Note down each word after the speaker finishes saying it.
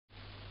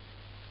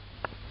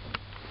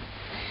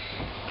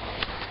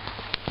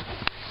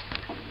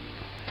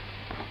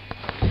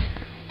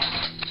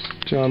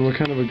John, what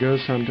kind of a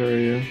ghost hunter are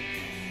you?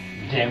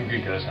 Damn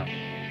good ghost hunter.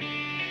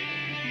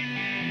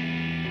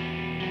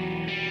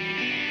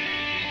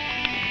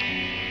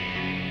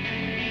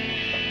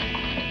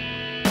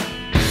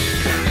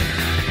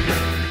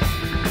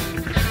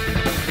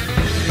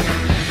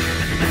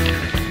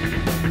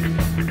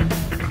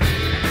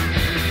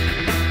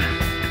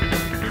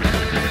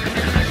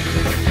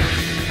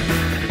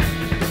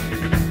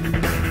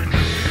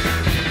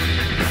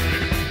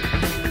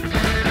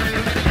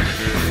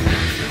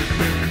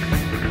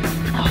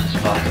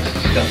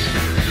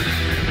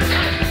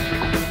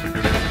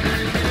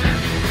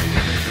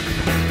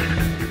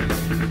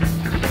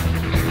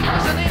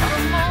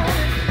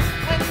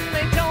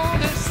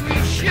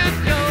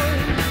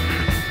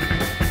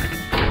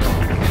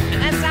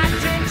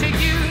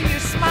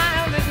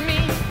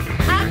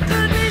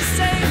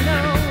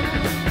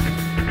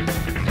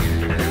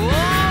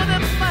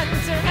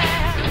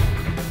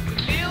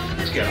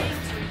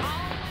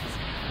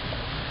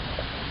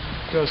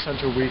 Ghost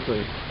Hunter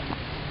Weekly,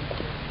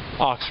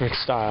 Oxford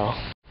style.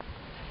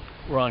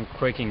 We're on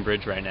Quaking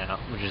Bridge right now,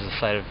 which is the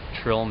site of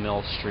Trill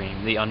Mill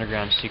Stream, the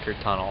underground secret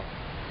tunnel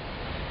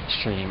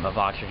stream of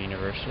Oxford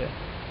University.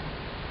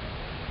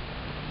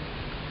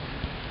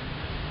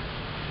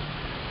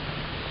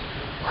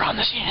 We're on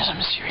the scene of some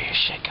mysterious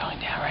shit going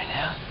down right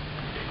now.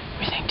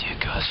 We think two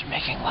ghosts are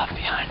making love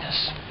behind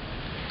us.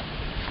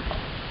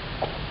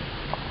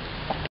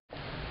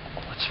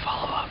 Let's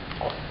follow up.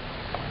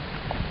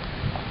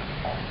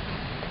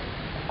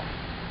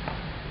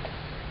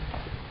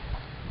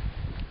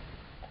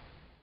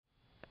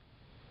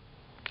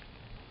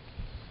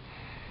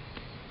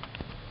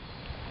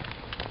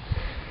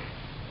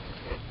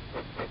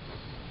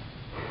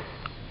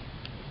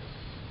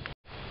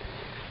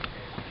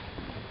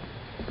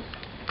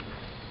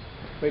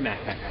 Wait, Mac.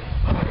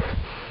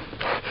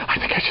 I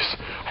think I just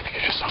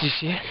saw. Did you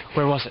see it?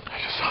 Where was it?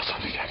 I just saw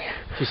something down here.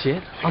 Did you see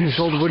it? On this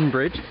old wooden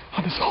bridge?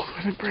 On this old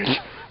wooden bridge.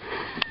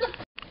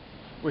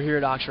 We're here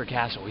at Oxford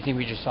Castle. We think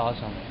we just saw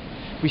something.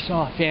 We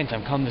saw a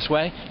phantom come this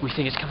way. We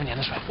think it's coming down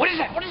this way. What is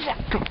that? What is that?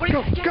 Go.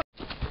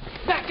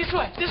 Back this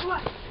way.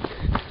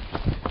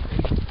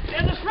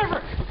 Down this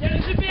river. Down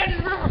this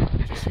river.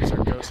 Just use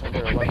our ghost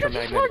hunter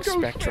electromagnetic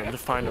spectrum to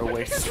find our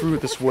way through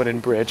this wooden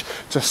bridge.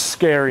 It's a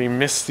scary,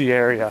 misty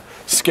area.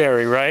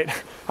 Scary, right?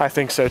 I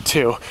think so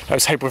too. I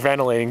was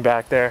hyperventilating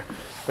back there.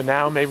 But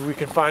now maybe we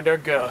can find our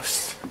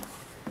ghost.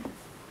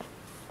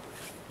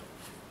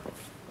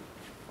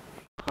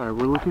 Alright,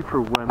 we're looking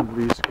for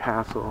Wembley's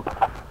Castle.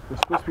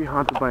 It's supposed to be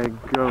haunted by a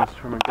ghost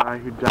from a guy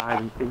who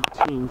died in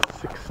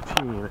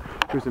 1816.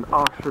 He was an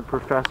Oxford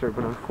professor,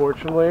 but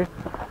unfortunately,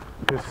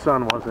 his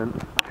son wasn't.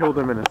 Killed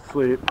him in his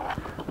sleep.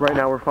 Right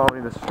now we're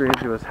following the stream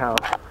to his house.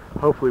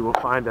 Hopefully we'll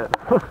find it.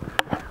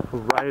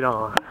 Right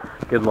on.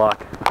 Good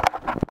luck.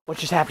 What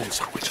just happened?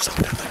 We just saw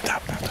that.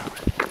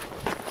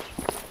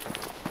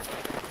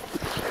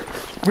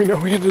 We know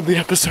we ended the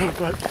episode,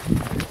 but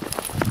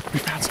we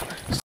found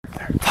something.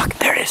 There. Fuck,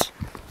 there it is.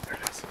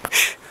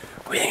 Shh.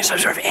 We think it's some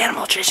sort of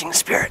animal chasing the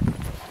spirit.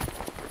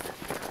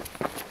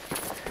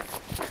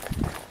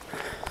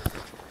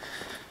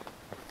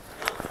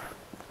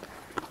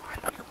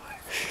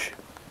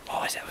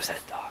 What was that? Was that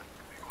a dog?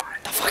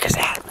 The fuck is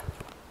that?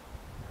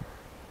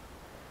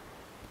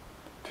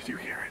 Did you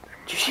hear it?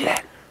 Did you see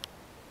that?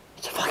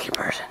 It's a fucking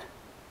person.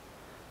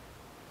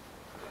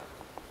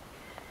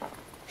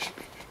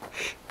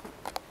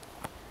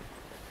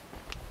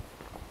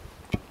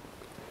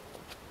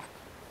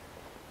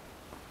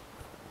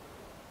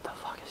 The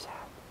fuck is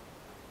that?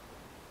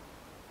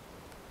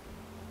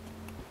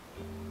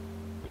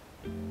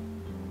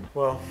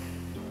 Well,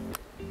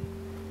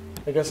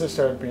 I guess I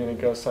started being a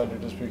ghost hunter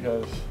just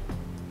because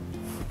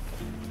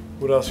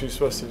what else are you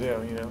supposed to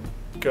do, you know?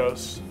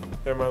 Ghosts,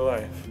 they're my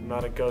life. I'm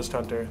not a ghost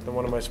hunter, then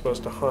what am I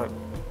supposed to hunt?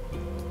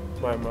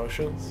 My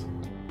emotions?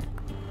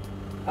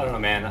 I don't know,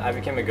 man. I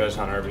became a ghost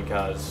hunter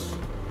because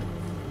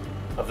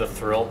of the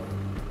thrill,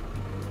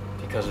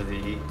 because of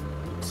the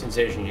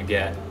sensation you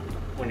get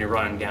when you're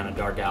running down a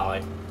dark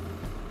alley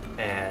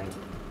and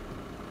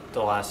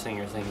the last thing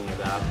you're thinking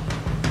about.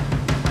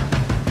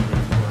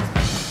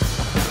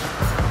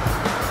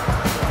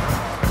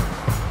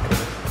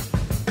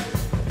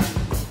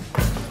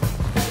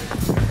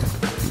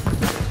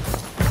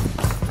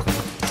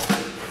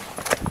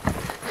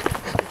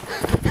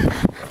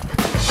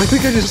 I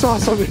think I just saw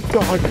something,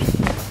 dog.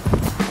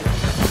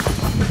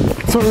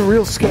 Something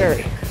real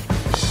scary.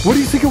 What do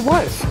you think it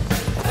was?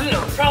 I don't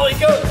know, probably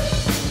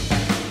ghosts.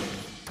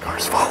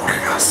 Car's following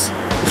us.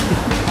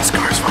 This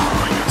car's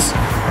following us.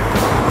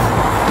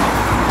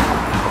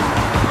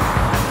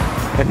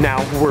 And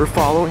now we're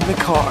following the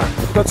car.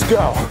 Let's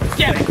go.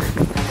 Get it!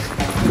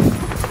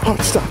 Oh,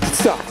 it stopped.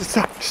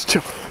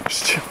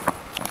 Just chill.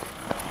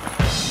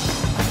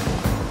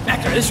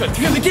 Back there, this way,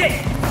 through the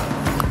gate!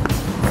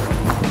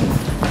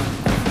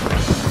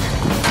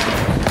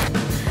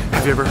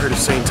 Have you ever heard of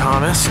St.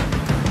 Thomas?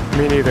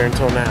 Me neither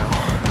until now.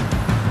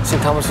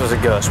 St. Thomas was a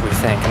ghost, we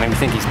think, and we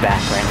think he's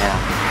back right now.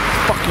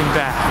 Fucking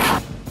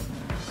back.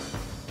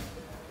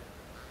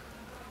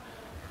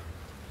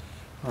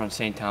 We're on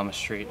St. Thomas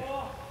Street,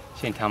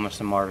 St. Thomas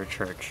the Martyr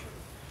Church.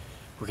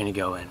 We're gonna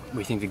go in.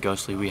 We think the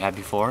ghostly we had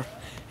before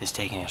is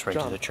taking us right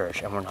to the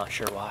church, and we're not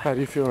sure why. How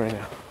do you feel right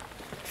now?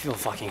 I feel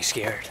fucking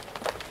scared.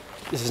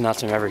 This is not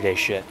some everyday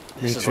shit.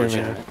 This is too,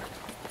 legitimate. man.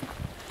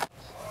 I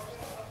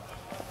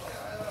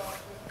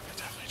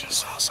definitely just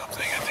saw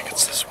something. I think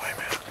it's this way,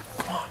 man.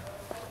 Come on.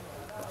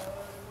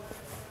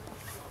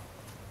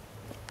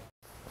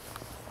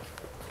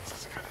 This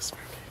is kind of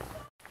spooky.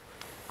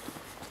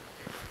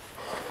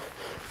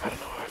 I don't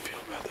know how I feel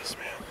about this,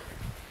 man.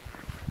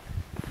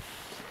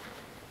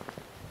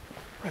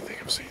 I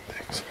think I'm seeing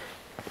things.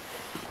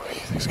 What do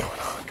you think's going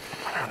on?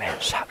 I don't know, man.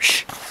 Stop.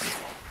 Shh.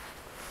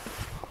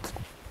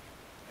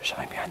 There's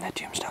something behind that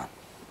tombstone.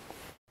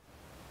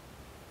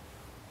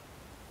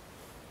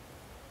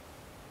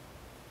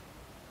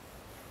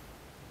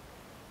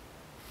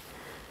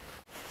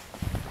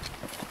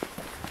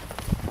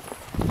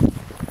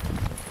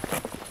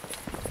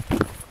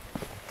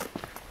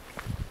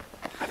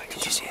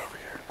 Did you see it? Over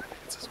here. I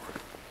think it's this one.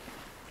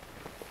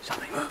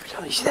 Something moved.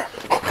 Something. You see that?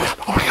 Oh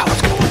my god,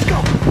 let's go, let's go!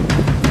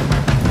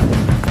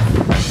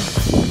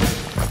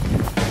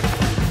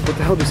 What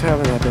the hell just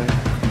happened that day?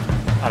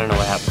 I don't know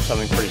what happened.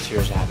 Something pretty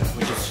serious happened.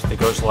 The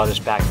ghost led us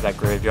back to that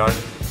graveyard,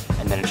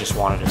 and then it just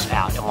wanted us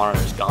out. It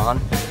wanted us gone,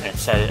 and it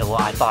said, well,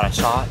 I thought I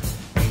saw it.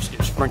 It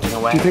was sprinting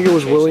away. Do you think it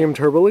was William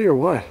Turbley or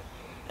what?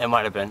 It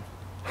might have been.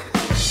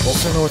 Well,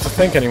 I don't know what to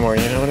think anymore,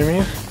 you know what I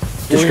mean?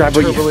 Describe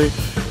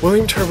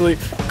William Turbley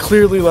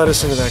clearly led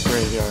us into that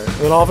graveyard. And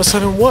then all of a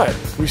sudden, what?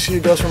 We see a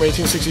ghost from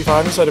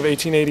 1865 instead of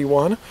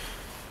 1881?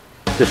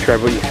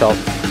 Describe what you felt.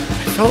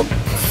 I felt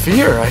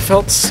fear. I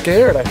felt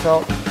scared. I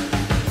felt...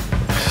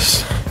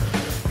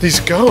 These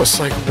ghosts,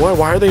 like, what?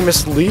 Why are they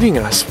misleading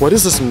us? What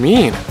does this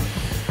mean?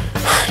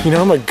 You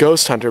know, I'm a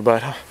ghost hunter,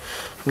 but I'm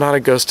not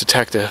a ghost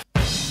detective.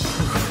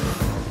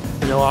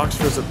 You know,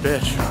 Oxford's a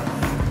bitch.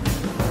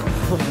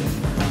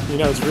 You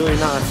know, it's really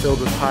not filled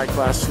with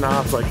high-class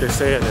snobs like they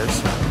say it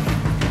is.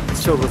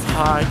 It's filled with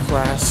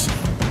high-class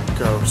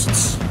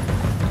ghosts.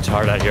 It's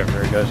hard out here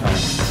for a ghost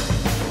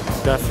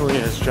hunter. Definitely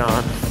is,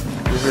 John.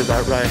 You heard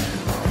that right.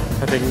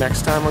 I think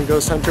next time on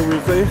Ghost Hunter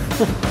Weekly,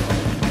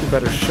 you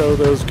better show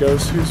those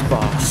ghosts who's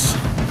boss.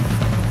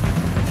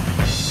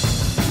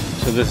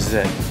 So this is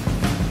it.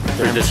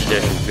 For this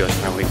edition of Ghost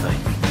Hunter Weekly.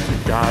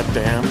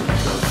 Goddamn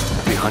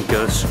ghost. We hunt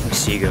ghosts, we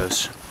see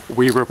ghosts.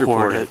 We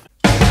report it.